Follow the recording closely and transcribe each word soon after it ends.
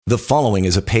The following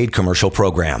is a paid commercial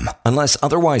program. Unless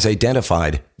otherwise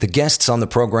identified, the guests on the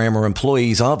program are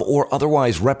employees of or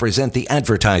otherwise represent the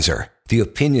advertiser. The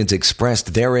opinions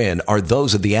expressed therein are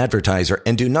those of the advertiser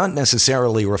and do not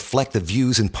necessarily reflect the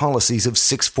views and policies of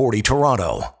 640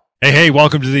 Toronto. Hey,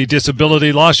 welcome to the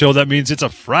Disability Law Show. That means it's a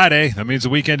Friday. That means the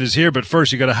weekend is here, but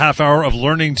first you got a half hour of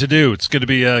learning to do. It's going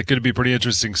to be pretty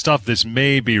interesting stuff. This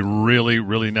may be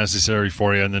really necessary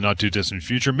for you in the not too distant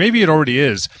future. Maybe it already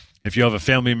is. If you have a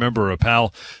family member or a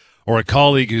pal or a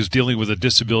colleague who's dealing with a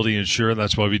disability insurer,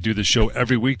 that's why we do the show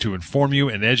every week, to inform you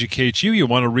and educate you. You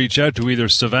want to reach out to either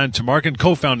Sivan Tamarkin,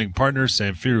 co-founding partner,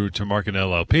 Samfiru Tamarkin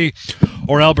LLP,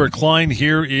 or Albert Klein.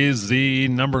 Here is the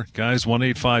number, guys,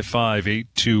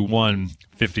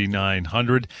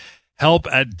 1-855-821-5900. Help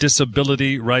at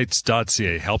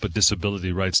disabilityrights.ca, help at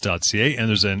disabilityrights.ca. And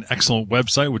there's an excellent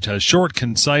website which has short,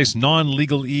 concise,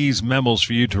 non-legalese memos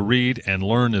for you to read and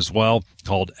learn as well,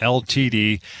 called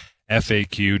ltdfaq.ca.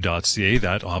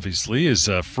 That obviously is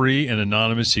free and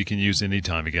anonymous. You can use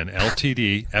anytime. Again,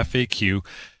 ltdfaq.ca.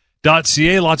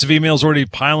 Lots of emails already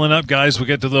piling up, guys. We'll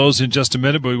get to those in just a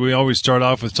minute, but we always start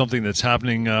off with something that's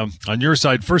happening on your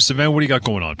side. First, Sivan, what do you got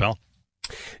going on, pal?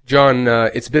 John,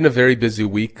 it's been a very busy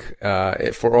week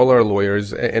for all our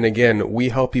lawyers. And again, we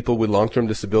help people with long-term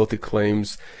disability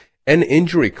claims and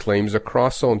injury claims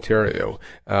across Ontario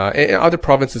and other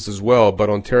provinces as well. But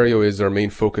Ontario is our main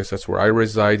focus. That's where I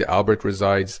reside. Albert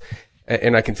resides.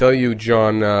 And I can tell you,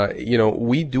 John,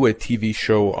 we do a TV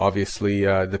show, obviously,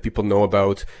 that people know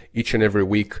about each and every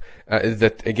week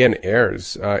that, again,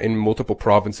 airs in multiple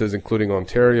provinces, including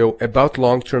Ontario, about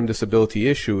long-term disability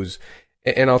issues.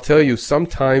 And I'll tell you,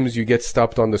 sometimes you get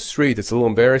stopped on the street. It's a little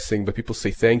embarrassing, but people say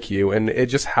thank you. And it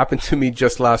just happened to me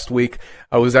just last week.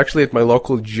 I was actually at my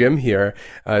local gym here,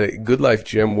 Good Life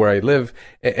Gym, where I live,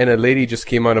 and a lady just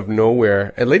came out of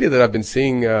nowhere. A lady that I've been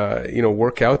seeing,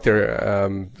 work out there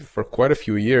for quite a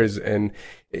few years. And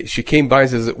she came by and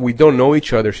says, "We don't know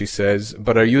each other," she says,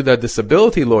 "but are you that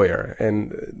disability lawyer?"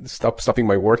 And stopping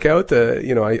my workout.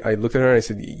 I looked at her and I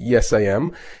said, "Yes, I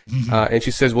am." Mm-hmm. And she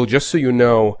says, "Well, just so you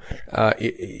know,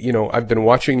 I've been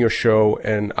watching your show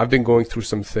and I've been going through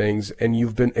some things, and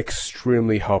you've been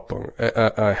extremely helpful.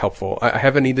 I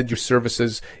haven't needed your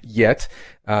services yet,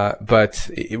 but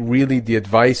really the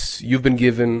advice you've been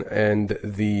given and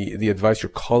the advice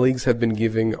your colleagues have been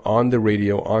giving on the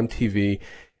radio, on TV,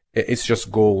 it's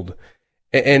just gold."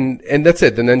 And that's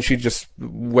it. And then she just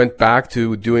went back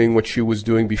to doing what she was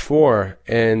doing before.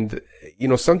 And,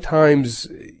 sometimes,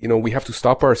 we have to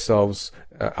stop ourselves,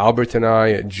 Albert and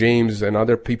I, James and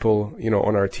other people,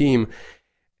 on our team.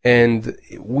 And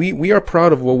we are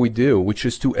proud of what we do, which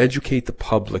is to educate the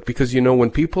public. Because, when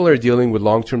people are dealing with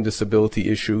long-term disability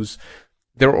issues,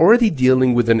 they're already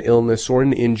dealing with an illness or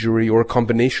an injury or a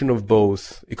combination of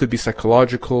both. It could be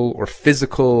psychological or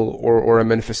physical or a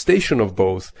manifestation of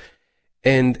both.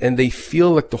 And they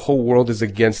feel like the whole world is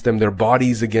against them. Their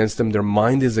body is against them. Their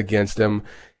mind is against them.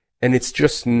 And it's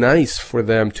just nice for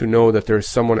them to know that there's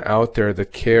someone out there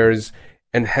that cares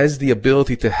and has the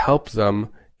ability to help them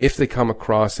if they come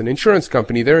across an insurance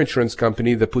company, their insurance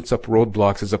company, that puts up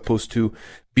roadblocks as opposed to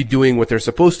be doing what they're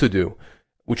supposed to do,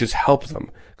 which is help them.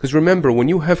 Because remember, when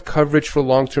you have coverage for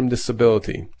long-term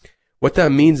disability, what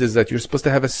that means is that you're supposed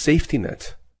to have a safety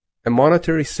net, a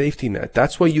monetary safety net.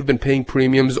 That's why you've been paying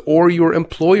premiums, or your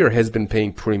employer has been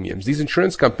paying premiums. These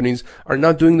insurance companies are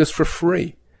not doing this for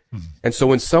free. Mm-hmm. And so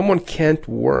when someone can't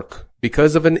work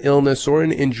because of an illness or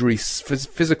an injury,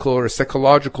 physical or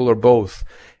psychological or both,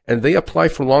 and they apply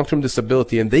for long-term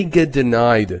disability and they get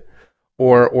denied,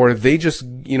 or they just,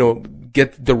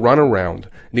 get the runaround.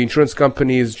 The insurance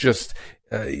company is just,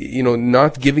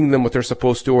 not giving them what they're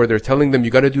supposed to, or they're telling them you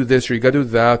got to do this or you got to do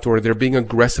that, or they're being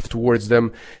aggressive towards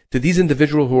them. To these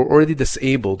individuals who are already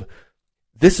disabled,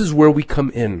 this is where we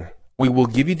come in. We will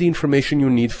give you the information you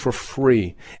need for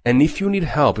free. And if you need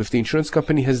help, if the insurance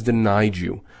company has denied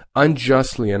you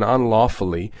unjustly and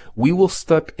unlawfully, we will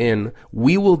step in.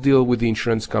 We will deal with the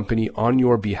insurance company on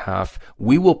your behalf.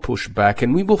 We will push back,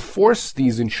 and we will force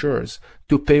these insurers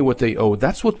to pay what they owe.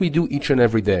 That's what we do each and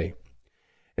every day.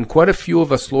 And quite a few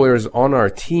of us lawyers on our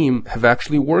team have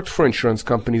actually worked for insurance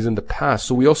companies in the past,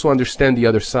 so we also understand the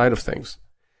other side of things.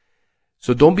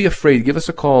 So don't be afraid. Give us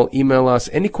a call, email us,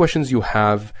 any questions you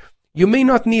have. You may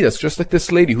not need us, just like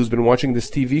this lady who's been watching this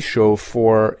TV show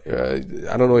for,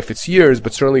 I don't know if it's years,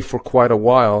 but certainly for quite a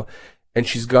while. And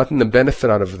she's gotten the benefit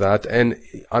out of that. And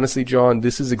honestly, John,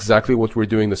 this is exactly what we're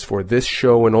doing this for. This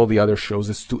show and all the other shows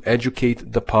is to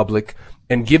educate the public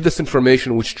and give this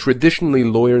information, which traditionally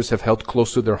lawyers have held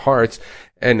close to their hearts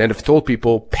and have told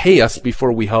people, pay us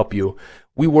before we help you.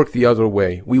 We work the other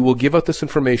way. We will give out this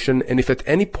information, and if at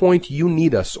any point you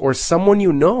need us or someone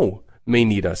you know may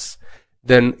need us,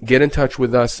 then get in touch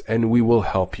with us and we will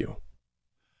help you.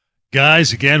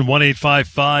 Guys, again,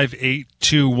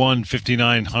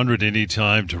 1-855-821-5900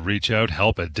 anytime to reach out.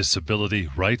 Help at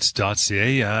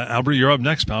disabilityrights.ca. Albert, you're up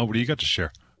next, pal. What do you got to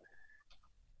share?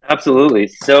 Absolutely.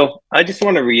 So I just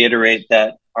want to reiterate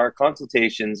that our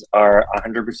consultations are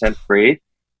 100% free.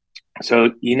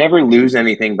 So you never lose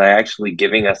anything by actually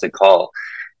giving us a call.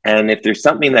 And if there's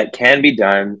something that can be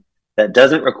done that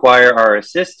doesn't require our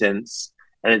assistance,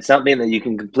 and it's something that you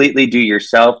can completely do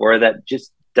yourself, or that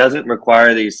just doesn't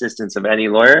require the assistance of any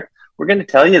lawyer, we're going to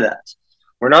tell you that.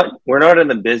 We're not in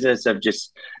the business of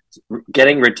just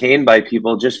getting retained by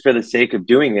people just for the sake of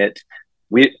doing it.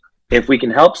 If we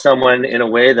can help someone in a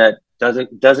way that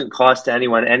doesn't cost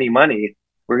anyone any money,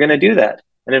 we're going to do that.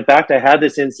 And in fact, I had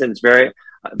this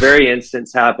very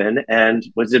instance happen, and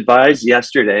was advised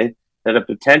yesterday that a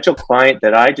potential client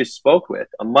that I just spoke with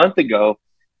a month ago,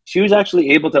 she was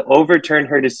actually able to overturn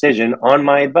her decision on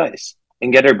my advice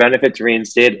and get her benefits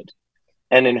reinstated.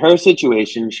 And in her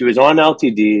situation, she was on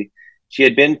LTD. She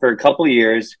had been for a couple of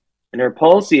years, and her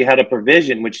policy had a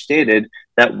provision which stated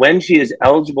that when she is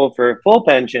eligible for a full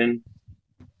pension,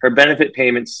 her benefit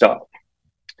payments stop.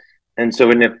 And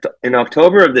so in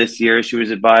October of this year, she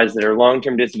was advised that her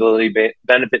long-term disability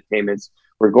benefit payments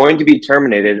were going to be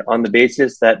terminated on the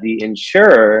basis that the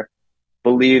insurer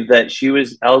believed that she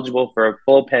was eligible for a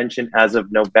full pension as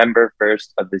of November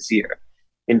 1st of this year.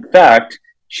 In fact,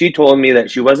 she told me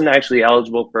that she wasn't actually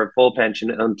eligible for a full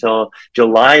pension until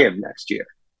July of next year.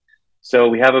 So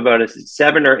we have about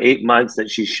 7 or 8 months that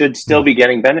she should still be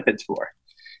getting benefits for.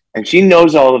 And she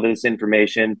knows all of this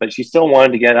information, but she still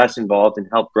wanted to get us involved and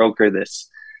help broker this.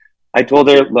 I told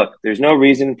her, look, there's no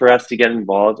reason for us to get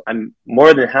involved. I'm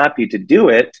more than happy to do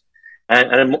it.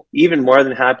 And I'm even more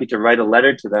than happy to write a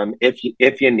letter to them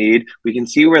if you need. We can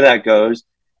see where that goes.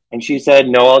 And she said,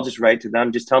 no, I'll just write to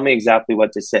them. Just tell me exactly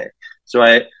what to say. So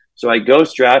I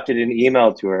ghost drafted an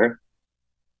email for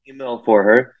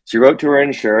her. She wrote to her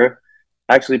insurer,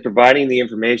 actually providing the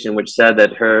information which said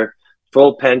that her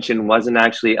full pension wasn't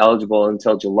actually eligible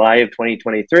until July of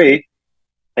 2023.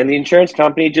 And the insurance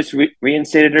company just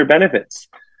reinstated her benefits.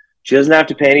 She doesn't have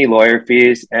to pay any lawyer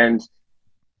fees. And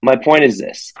my point is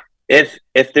this. If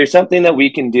there's something that we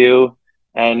can do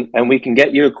and we can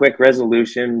get you a quick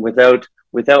resolution without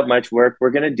much work,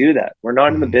 we're going to do that. We're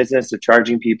not in the business of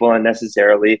charging people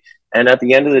unnecessarily. And at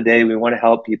the end of the day, we want to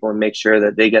help people and make sure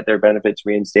that they get their benefits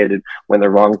reinstated when they're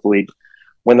wrongfully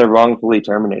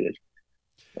terminated.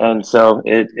 And so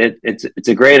it's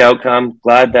a great outcome.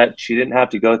 Glad that she didn't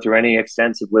have to go through any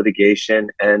extensive litigation,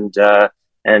 and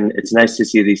it's nice to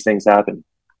see these things happen.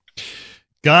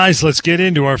 Guys, let's get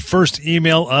into our first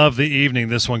email of the evening.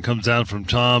 This one comes down from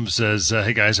Tom. Says,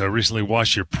 hey guys, I recently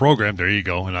watched your program. There you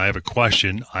go. And I have a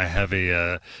question. I have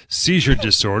a seizure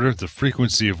disorder, the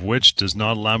frequency of which does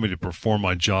not allow me to perform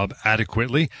my job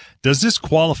adequately. Does this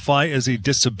qualify as a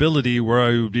disability where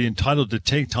I would be entitled to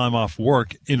take time off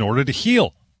work in order to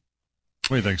heal?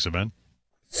 What do you think, Sivan?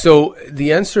 So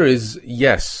the answer is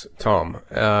yes, Tom.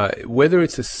 Whether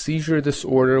it's a seizure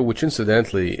disorder, which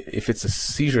incidentally, if it's a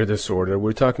seizure disorder,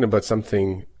 we're talking about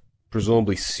something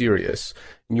presumably serious,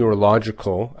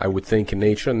 neurological, I would think, in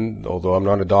nature, although I'm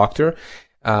not a doctor.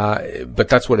 But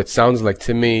that's what it sounds like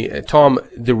to me. Tom,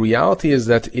 the reality is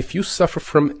that if you suffer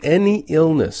from any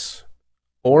illness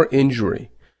or injury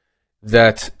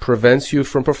that prevents you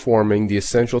from performing the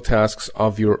essential tasks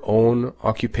of your own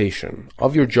occupation,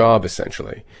 of your job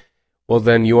essentially, well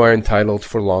then you are entitled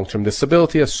for long-term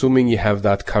disability, assuming you have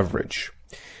that coverage.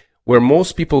 Where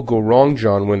most people go wrong,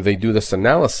 John, when they do this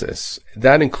analysis,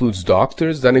 that includes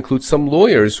doctors, that includes some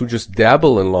lawyers who just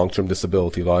dabble in long-term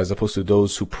disability law as opposed to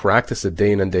those who practice it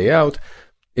day in and day out,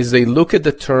 is they look at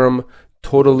the term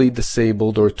totally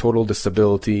disabled or total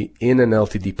disability in an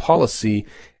LTD policy,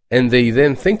 and they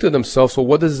then think to themselves, well,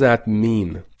 what does that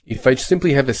mean? If I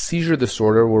simply have a seizure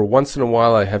disorder where once in a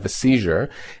while I have a seizure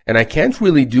and I can't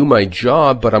really do my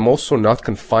job, but I'm also not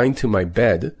confined to my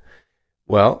bed,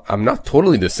 well, I'm not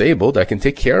totally disabled. I can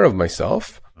take care of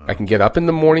myself. I can get up in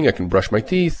the morning. I can brush my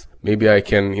teeth. Maybe I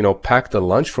can, pack the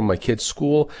lunch from my kid's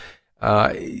school.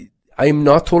 I am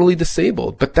not totally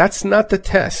disabled, but that's not the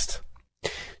test.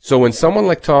 So when someone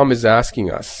like Tom is asking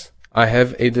us, I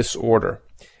have a disorder,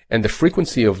 and the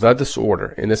frequency of that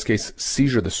disorder, in this case,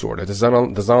 seizure disorder, does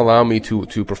not allow me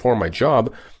to perform my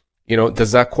job,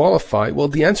 does that qualify? Well,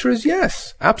 the answer is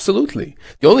yes, absolutely.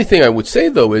 The only thing I would say,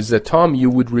 though, is that, Tom, you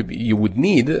would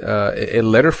need a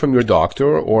letter from your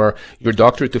doctor or your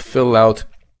doctor to fill out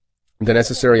the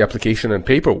necessary application and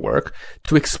paperwork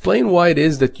to explain why it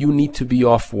is that you need to be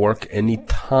off work and need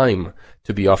time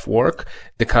to be off work,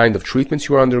 the kind of treatments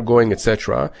you are undergoing,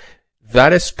 etc.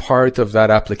 That is part of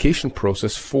that application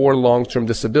process for long-term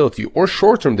disability or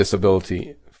short-term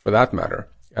disability, for that matter,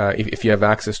 if you have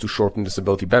access to short-term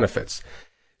disability benefits.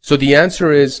 So the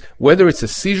answer is, whether it's a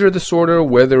seizure disorder,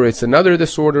 whether it's another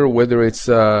disorder, whether it's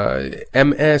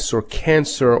MS or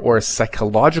cancer or a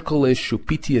psychological issue,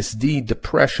 PTSD,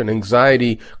 depression,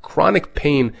 anxiety, chronic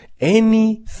pain,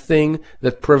 anything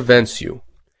that prevents you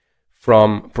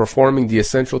from performing the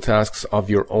essential tasks of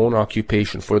your own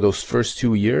occupation for those first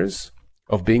 2 years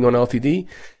of being on LTD,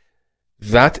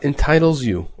 that entitles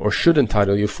you or should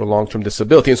entitle you for long-term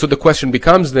disability. And so the question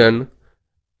becomes then,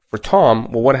 for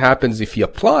Tom, well, what happens if he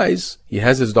applies? He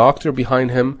has his doctor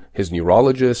behind him, his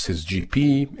neurologist, his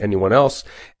GP, anyone else,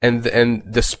 and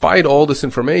despite all this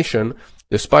information,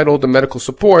 despite all the medical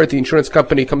support, the insurance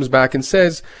company comes back and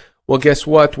says, well, guess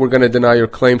what? We're going to deny your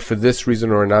claim for this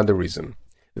reason or another reason.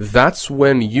 That's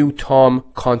when you, Tom,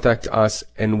 contact us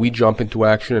and we jump into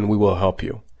action and we will help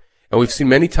you. And we've seen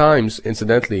many times,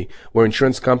 incidentally, where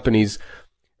insurance companies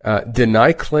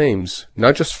deny claims,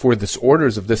 not just for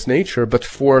disorders of this nature, but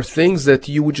for things that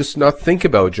you would just not think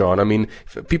about, John. I mean,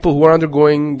 people who are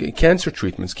undergoing cancer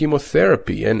treatments,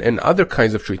 chemotherapy, and other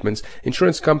kinds of treatments,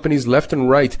 insurance companies left and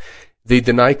right, they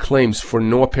deny claims for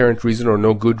no apparent reason or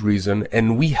no good reason,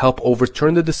 and we help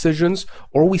overturn the decisions,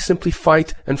 or we simply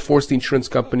fight and force the insurance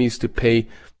companies to pay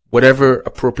whatever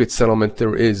appropriate settlement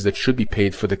there is that should be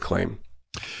paid for the claim.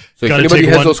 So if anybody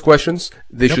has those questions,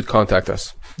 they should contact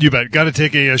us. You bet. Got to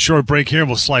take a short break here, and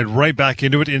we'll slide right back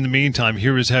into it. In the meantime,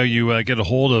 here is how you get a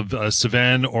hold of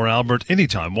Sivan or Albert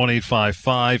anytime.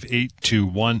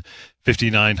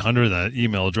 1-855-821-5900. That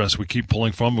email address we keep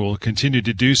pulling from. We'll continue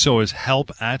to do so is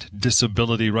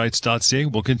help@disabilityrights.ca.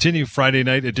 We'll continue Friday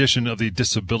night edition of the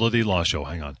Disability Law Show.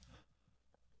 Hang on.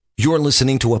 You're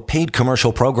listening to a paid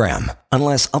commercial program.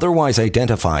 Unless otherwise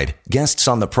identified, guests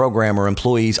on the program are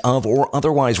employees of or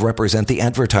otherwise represent the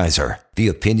advertiser. The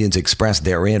opinions expressed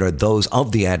therein are those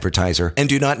of the advertiser and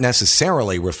do not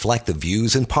necessarily reflect the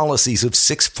views and policies of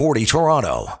 640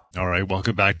 Toronto. All right,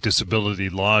 welcome back, Disability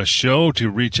Law Show. To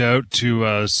reach out to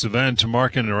Sivan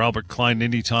Tamarkin or Albert Klein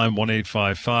anytime,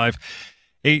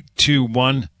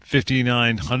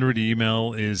 1-855-821-5900.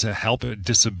 Email is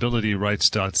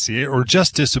help@disabilityrights.ca or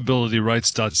just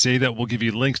disabilityrights.ca. That will give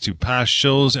you links to past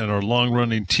shows and our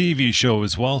long-running TV show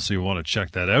as well, so you want to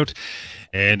check that out.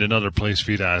 And another place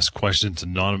for you to ask questions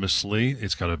anonymously.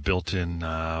 It's got a built-in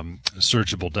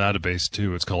searchable database,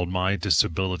 too. It's called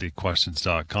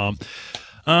mydisabilityquestions.com.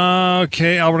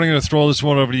 Okay, Albert, I'm going to throw this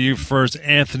one over to you first.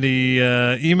 Anthony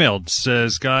emailed,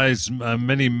 says, guys,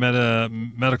 many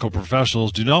medical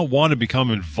professionals do not want to become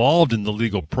involved in the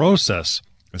legal process.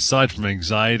 Aside from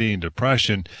anxiety and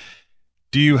depression,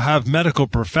 do you have medical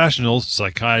professionals,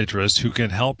 psychiatrists, who can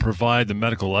help provide the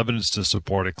medical evidence to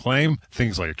support a claim?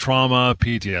 Things like trauma,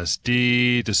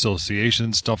 PTSD,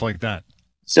 dissociation, stuff like that.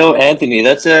 So, Anthony,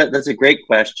 that's a great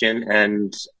question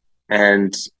and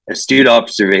astute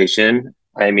observation.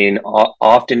 I mean,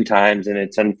 oftentimes, and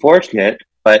it's unfortunate,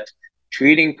 but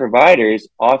treating providers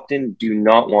often do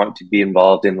not want to be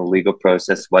involved in the legal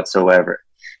process whatsoever.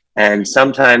 And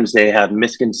sometimes they have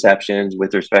misconceptions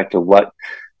with respect to what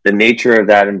the nature of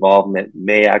that involvement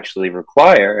may actually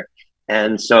require.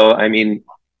 And so, I mean,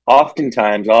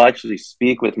 oftentimes I'll actually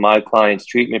speak with my clients'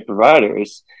 treatment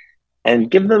providers and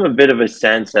give them a bit of a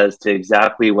sense as to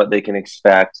exactly what they can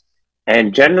expect.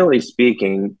 And generally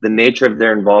speaking, the nature of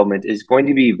their involvement is going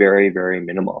to be very, very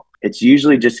minimal. It's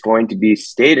usually just going to be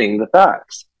stating the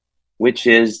facts, which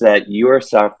is that you are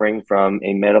suffering from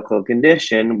a medical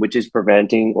condition which is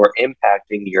preventing or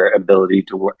impacting your ability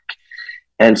to work.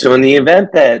 And so in the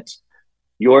event that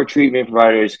your treatment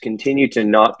providers continue to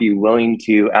not be willing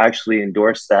to actually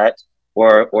endorse that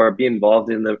or be involved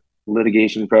in the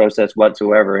litigation process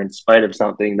whatsoever, in spite of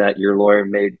something that your lawyer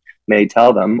may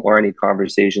tell them or any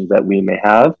conversations that we may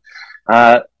have,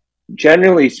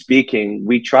 generally speaking,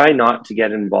 we try not to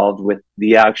get involved with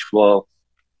the actual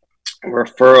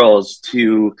referrals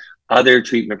to other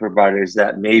treatment providers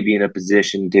that may be in a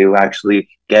position to actually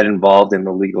get involved in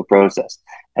the legal process.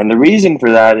 And the reason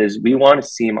for that is we want to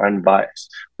seem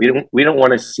unbiased. We don't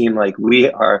want to seem like we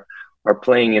are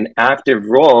playing an active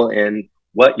role in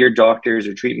what your doctors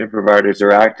or treatment providers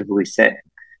are actively saying.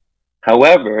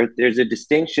 However, there's a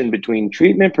distinction between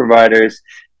treatment providers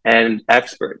and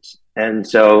experts. And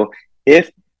so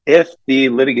if the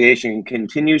litigation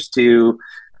continues to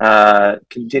go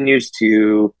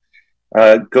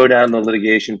down the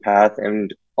litigation path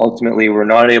and ultimately we're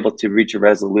not able to reach a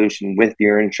resolution with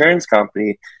your insurance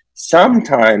company,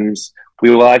 Sometimes we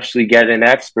will actually get an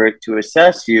expert to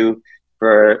assess you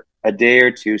for a day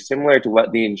or two, similar to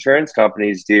what the insurance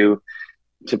companies do,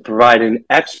 to provide an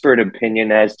expert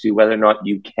opinion as to whether or not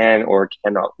you can or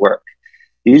cannot work.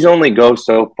 These only go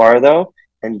so far, though,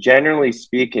 and generally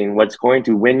speaking, what's going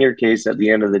to win your case at the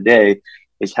end of the day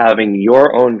is having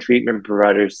your own treatment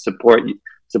providers support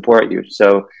you.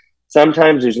 So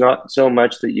sometimes there's not so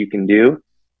much that you can do,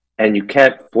 and you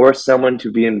can't force someone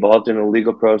to be involved in a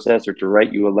legal process or to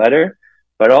write you a letter.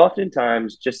 But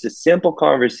oftentimes, just a simple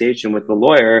conversation with the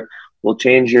lawyer will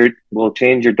change your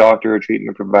doctor or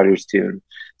treatment provider's tune.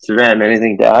 Sivan,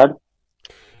 anything to add?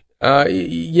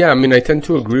 Yeah, I mean, I tend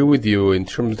to agree with you in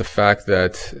terms of the fact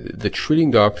that the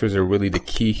treating doctors are really the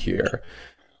key here.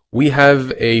 We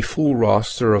have a full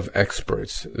roster of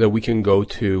experts that we can go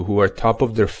to who are top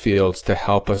of their fields to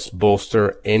help us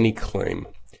bolster any claim.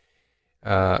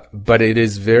 But it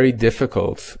is very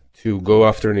difficult to go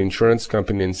after an insurance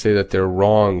company and say that they're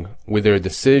wrong with their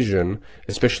decision,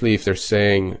 especially if they're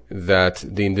saying that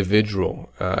the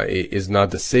individual is not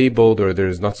disabled or there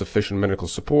is not sufficient medical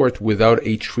support without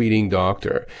a treating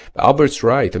doctor. Albert's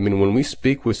right. I mean, when we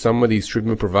speak with some of these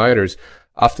treatment providers,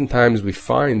 oftentimes we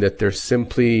find that they're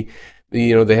simply, they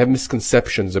have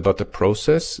misconceptions about the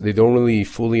process. They don't really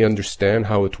fully understand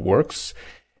how it works.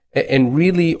 And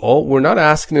really, we're not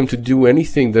asking them to do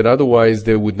anything that otherwise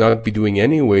they would not be doing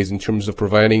anyways in terms of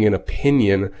providing an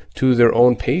opinion to their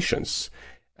own patients.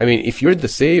 I mean, if you're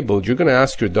disabled, you're going to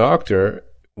ask your doctor,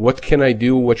 what can I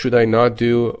do? What should I not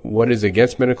do? What is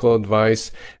against medical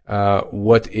advice?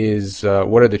 What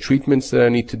are the treatments that I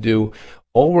need to do?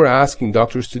 All we're asking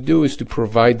doctors to do is to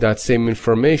provide that same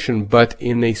information, but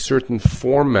in a certain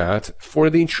format for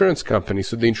the insurance company,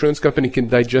 so the insurance company can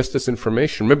digest this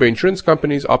information. Remember, insurance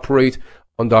companies operate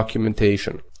on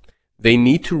documentation. They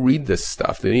need to read this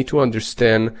stuff. They need to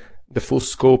understand the full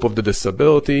scope of the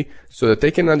disability so that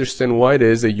they can understand why it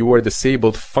is that you are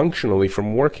disabled functionally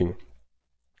from working.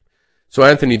 So,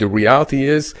 Anthony, the reality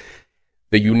is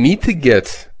that you need to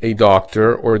get a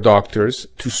doctor or doctors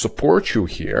to support you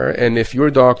here. And if your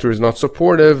doctor is not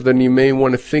supportive, then you may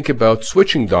want to think about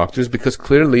switching doctors because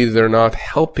clearly they're not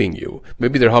helping you.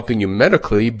 Maybe they're helping you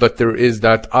medically, but there is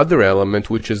that other element,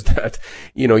 which is that,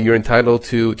 you're entitled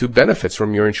to benefits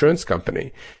from your insurance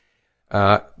company.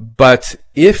 But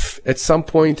if at some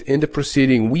point in the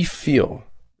proceeding we feel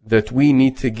that we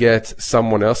need to get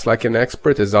someone else like an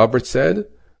expert, as Albert said,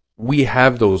 we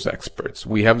have those experts.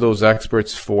 We have those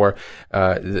experts for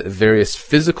various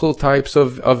physical types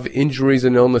of injuries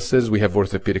and illnesses. We have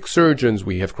orthopedic surgeons.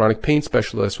 We have chronic pain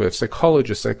specialists. We have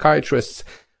psychologists, psychiatrists.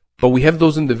 But we have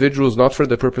those individuals not for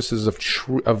the purposes of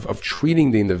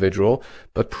treating the individual,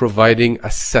 but providing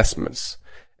assessments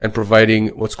and providing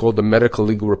what's called the medical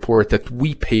legal report that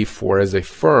we pay for as a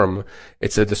firm.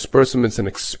 It's a disbursement and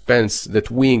expense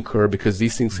that we incur because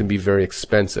these things can be very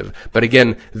expensive. But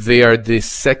again, they are the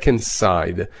second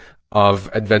side of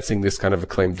advancing this kind of a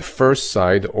claim. The first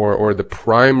side or the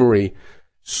primary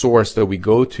source that we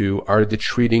go to are the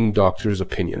treating doctor's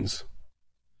opinions.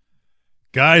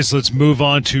 Guys, let's move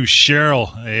on to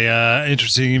Cheryl.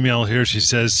 Interesting email here. She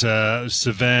says,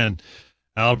 Sivan,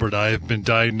 Albert, I have been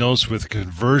diagnosed with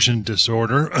conversion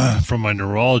disorder from my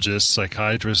neurologist,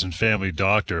 psychiatrist, and family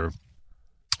doctor.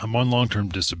 I'm on long-term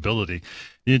disability.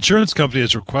 The insurance company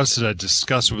has requested I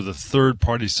discuss with a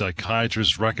third-party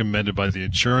psychiatrist recommended by the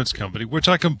insurance company, which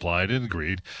I complied and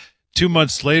agreed. 2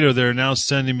 months later, they're now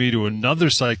sending me to another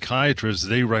psychiatrist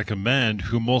they recommend,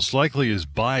 who most likely is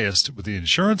biased with the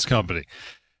insurance company.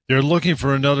 They're looking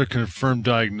for another confirmed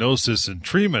diagnosis and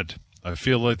treatment. I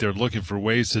feel like they're looking for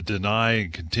ways to deny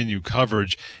and continue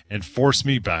coverage and force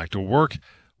me back to work.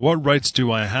 What rights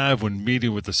do I have when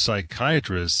meeting with a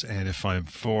psychiatrist? And if I'm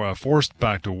forced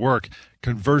back to work,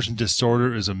 conversion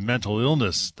disorder is a mental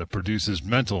illness that produces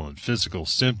mental and physical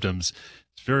symptoms.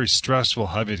 It's very stressful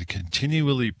having to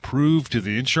continually prove to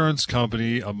the insurance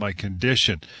company of my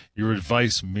condition. Your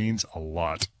advice means a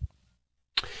lot.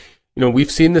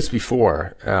 We've seen this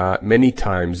before many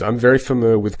times. I'm very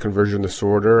familiar with conversion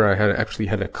disorder. I actually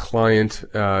had a client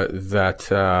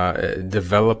that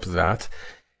developed that.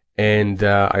 And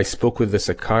I spoke with the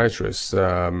psychiatrist,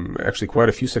 actually quite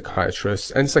a few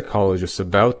psychiatrists and psychologists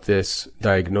about this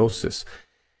diagnosis.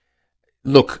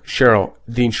 Look, Cheryl,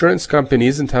 the insurance company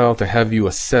is entitled to have you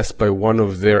assessed by one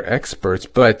of their experts,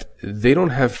 but they don't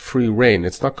have free rein.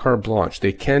 It's not carte blanche.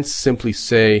 They can't simply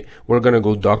say, we're going to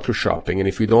go doctor shopping, and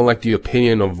if you don't like the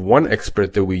opinion of one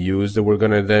expert that we use, then we're going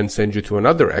to then send you to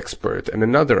another expert and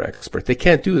another expert. They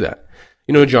can't do that.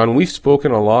 John, we've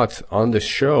spoken a lot on this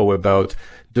show about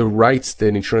the rights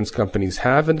that insurance companies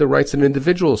have and the rights that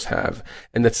individuals have,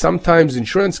 and that sometimes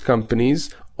insurance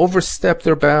companies overstep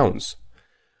their bounds.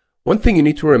 One thing you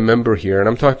need to remember here, and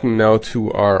I'm talking now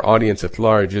to our audience at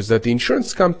large, is that the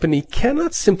insurance company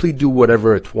cannot simply do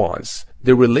whatever it wants.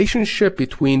 The relationship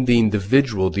between the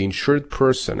individual, the insured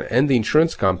person, and the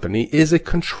insurance company is a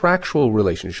contractual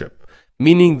relationship,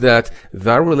 meaning that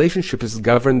that relationship is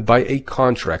governed by a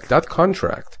contract. That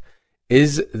contract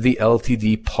is the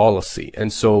LTD policy.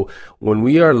 And so when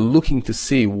we are looking to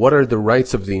see what are the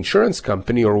rights of the insurance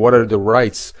company or what are the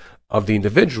rights of the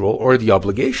individual or the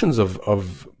obligations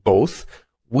of both,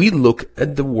 we look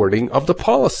at the wording of the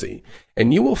policy.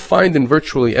 And you will find in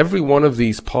virtually every one of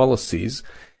these policies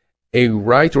a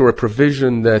right or a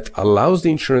provision that allows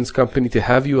the insurance company to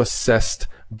have you assessed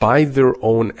by their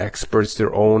own experts,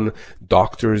 their own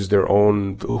doctors, their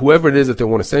own, whoever it is that they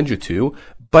want to send you to,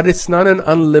 but it's not an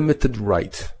unlimited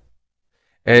right.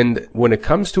 And when it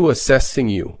comes to assessing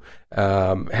you,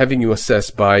 having you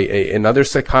assessed by another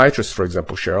psychiatrist, for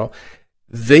example, Cheryl,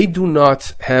 they do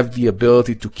not have the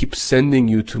ability to keep sending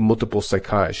you to multiple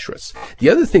psychiatrists. The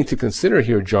other thing to consider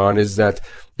here, John, is that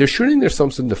they're shooting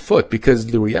themselves in the foot, because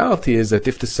the reality is that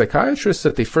if the psychiatrist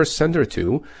that they first send her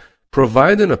to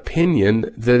provide an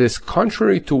opinion that is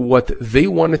contrary to what they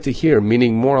wanted to hear,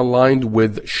 meaning more aligned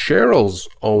with Cheryl's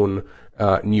own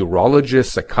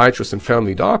neurologist, psychiatrist, and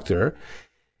family doctor,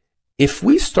 if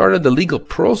we started the legal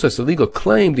process, a legal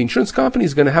claim, the insurance company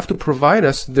is going to have to provide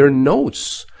us their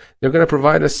notes. They're going to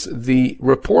provide us the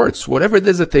reports, whatever it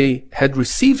is that they had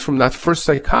received from that first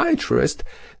psychiatrist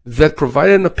that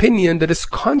provided an opinion that is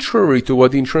contrary to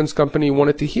what the insurance company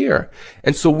wanted to hear.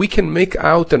 And so we can make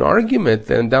out an argument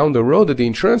then down the road that the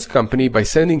insurance company, by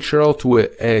sending Cheryl to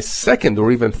a second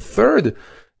or even third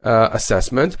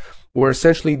assessment, were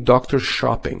essentially doctor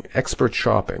shopping, expert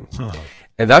shopping.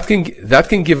 And that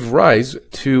can give rise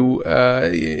to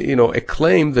a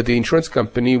claim that the insurance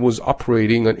company was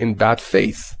operating in bad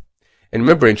faith. And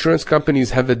remember, insurance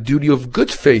companies have a duty of good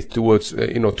faith towards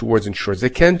insurers. They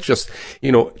can't just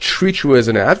treat you as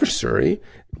an adversary.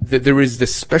 That there is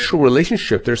this special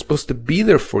relationship. They're supposed to be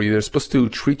there for you. They're supposed to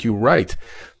treat you right.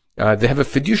 They have a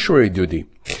fiduciary duty.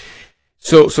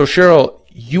 So Cheryl,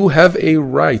 you have a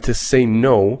right to say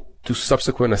no to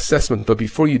subsequent assessment. But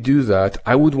before you do that,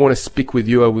 I would want to speak with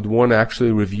you. I would want to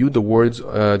actually review the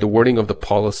wording of the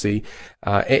policy,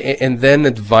 and then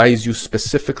advise you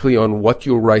specifically on what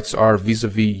your rights are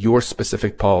vis-a-vis your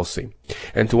specific policy.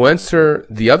 And to answer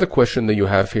the other question that you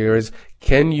have here is,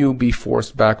 can you be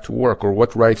forced back to work, or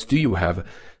what rights do you have?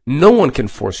 No one can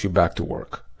force you back to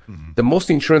work. Mm-hmm. The most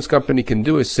the insurance company can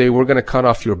do is say, we're going to cut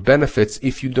off your benefits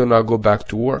if you do not go back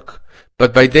to work.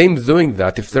 But by them doing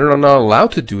that, if they're not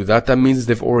allowed to do that, that means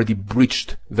they've already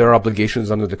breached their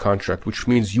obligations under the contract, which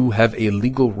means you have a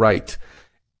legal right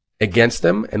against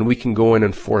them, and we can go in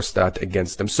and enforce that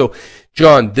against them. So,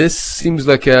 John, this seems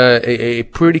like a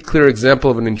pretty clear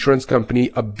example of an insurance company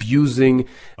abusing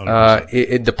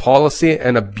the policy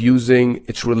and abusing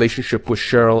its relationship with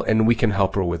Cheryl, and we can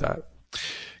help her with that.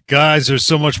 Guys, there's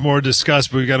so much more to discuss,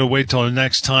 but we got to wait till the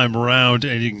next time around,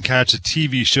 and you can catch a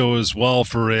TV show as well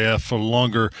for a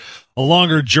longer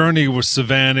journey with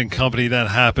Sivan and company. That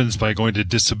happens by going to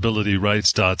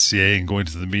disabilityrights.ca and going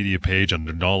to the media page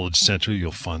under Knowledge Center.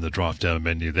 You'll find the drop-down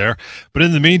menu there. But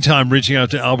in the meantime, reaching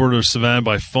out to Albert or Sivan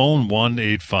by phone,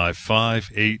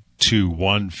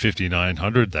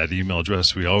 1-855-821-5900. That email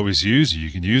address we always use.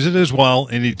 You can use it as well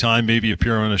anytime, maybe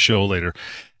appear on a show later.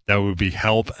 That would be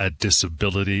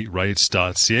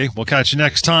help@disabilityrights.ca. We'll catch you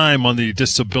next time on the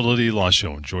Disability Law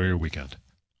Show. Enjoy your weekend.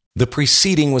 The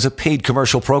preceding was a paid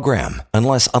commercial program.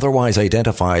 Unless otherwise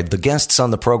identified, the guests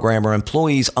on the program are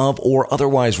employees of or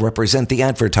otherwise represent the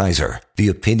advertiser. The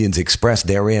opinions expressed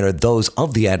therein are those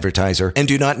of the advertiser and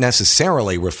do not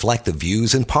necessarily reflect the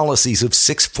views and policies of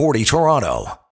 640 Toronto.